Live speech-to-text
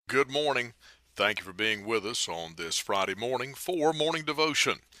Good morning. Thank you for being with us on this Friday morning for Morning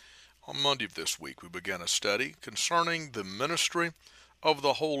Devotion. On Monday of this week, we began a study concerning the ministry of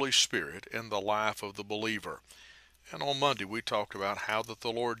the Holy Spirit in the life of the believer. And on Monday, we talked about how that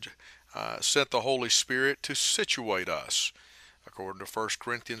the Lord sent the Holy Spirit to situate us. According to 1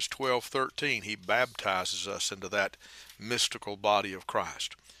 Corinthians 12:13, He baptizes us into that mystical body of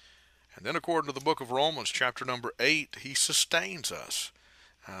Christ. And then according to the book of Romans, chapter number 8, He sustains us.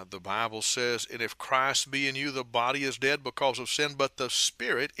 The Bible says, and if Christ be in you, the body is dead because of sin, but the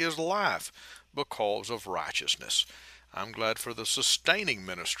spirit is life because of righteousness. I'm glad for the sustaining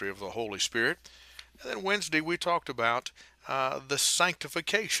ministry of the Holy Spirit. And then Wednesday we talked about the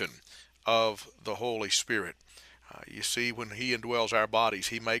sanctification of the Holy Spirit. You see, when He indwells our bodies,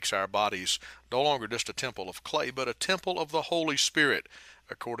 He makes our bodies no longer just a temple of clay, but a temple of the Holy Spirit,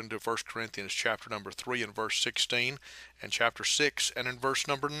 according to 1 Corinthians chapter number 3 and verse 16, and chapter 6 and in verse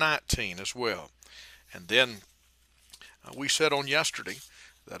number 19 as well. And then we said on yesterday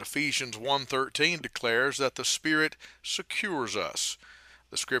that Ephesians 1:13 declares that the Spirit secures us.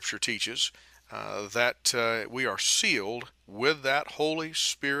 The Scripture teaches that we are sealed with that Holy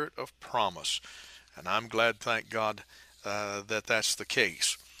Spirit of promise. And I'm glad, thank God, that that's the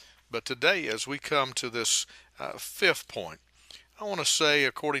case. But today, as we come to this fifth point, I want to say,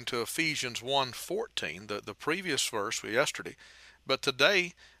 according to Ephesians 1:14, the previous verse yesterday, but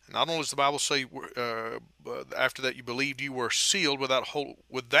today, not only does the Bible say, after that you believed, you were sealed with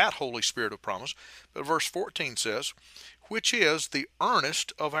that Holy Spirit of promise, but verse 14 says, which is the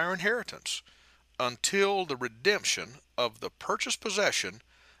earnest of our inheritance, until the redemption of the purchased possession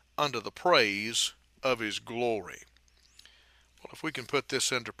unto the praise of His glory. Well, if we can put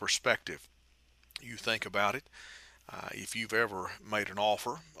this into perspective, you think about it. If you've ever made an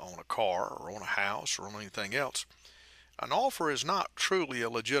offer on a car or on a house or on anything else, an offer is not truly a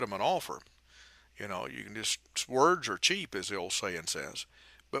legitimate offer. You know, you can just, words are cheap, as the old saying says.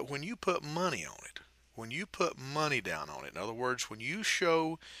 But when you put money on it, when you put money down on it, in other words, when you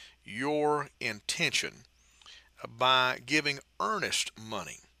show your intention by giving earnest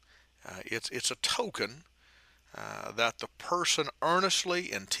money, it's a token that the person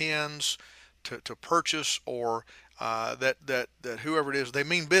earnestly intends to purchase, or that whoever it is, they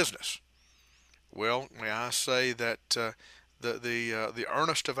mean business. Well, may I say that the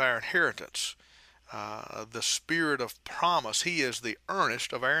earnest of our inheritance, the Spirit of promise, He is the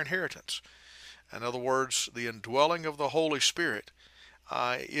earnest of our inheritance. In other words, the indwelling of the Holy Spirit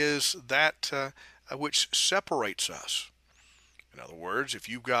is that which separates us. In other words, if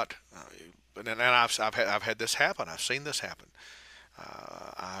you've got, and I've had this happen. I've seen this happen.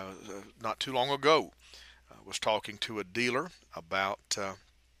 Not too long ago, I was talking to a dealer about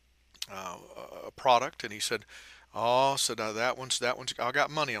a product, and he said, "Oh," said, that one's. I got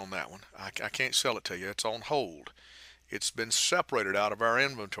money on that one. I can't sell it to you. It's on hold. It's been separated out of our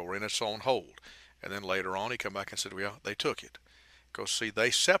inventory, and it's on hold." And then later on, he come back and said, "Well, they took it." Because, see,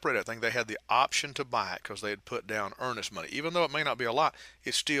 they separated that thing. They had the option to buy it because they had put down earnest money. Even though it may not be a lot,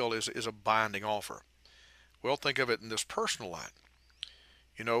 it still is a binding offer. Well, think of it in this personal light.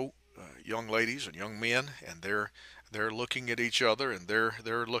 You know, young ladies and young men, and they're looking at each other, and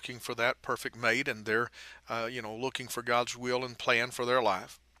they're looking for that perfect mate, and they're looking for God's will and plan for their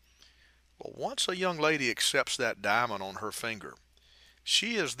life. Well, once a young lady accepts that diamond on her finger,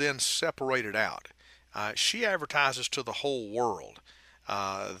 she is then separated out. She advertises to the whole world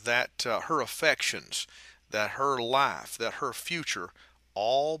that her affections, that her life, that her future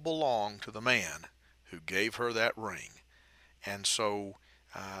all belong to the man who gave her that ring. And so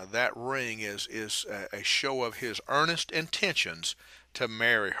that ring is a show of his earnest intentions to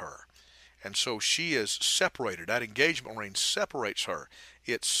marry her. And so she is separated. That engagement ring separates her.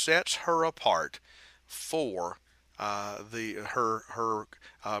 It sets her apart for her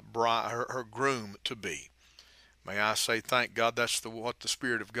groom to be. May I say, thank God, that's what the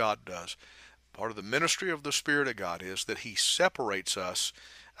Spirit of God does. Part of the ministry of the Spirit of God is that He separates us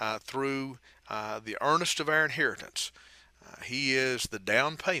through the earnest of our inheritance. He is the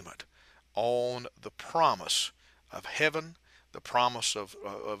down payment on the promise of heaven, the promise of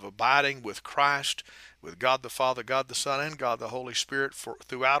abiding with Christ, with God the Father, God the Son, and God the Holy Spirit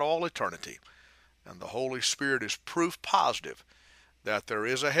throughout all eternity. And the Holy Spirit is proof positive that there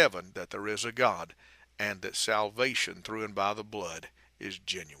is a heaven, that there is a God, and that salvation through and by the blood is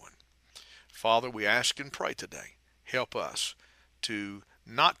genuine. Father, we ask and pray today, help us to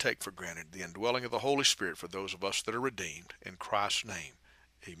not take for granted the indwelling of the Holy Spirit for those of us that are redeemed. In Christ's name,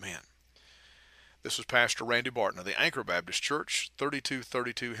 amen. This is Pastor Randy Barton of the Anchor Baptist Church,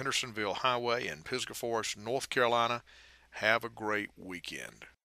 3232 Hendersonville Highway in Pisgah Forest, North Carolina. Have a great weekend.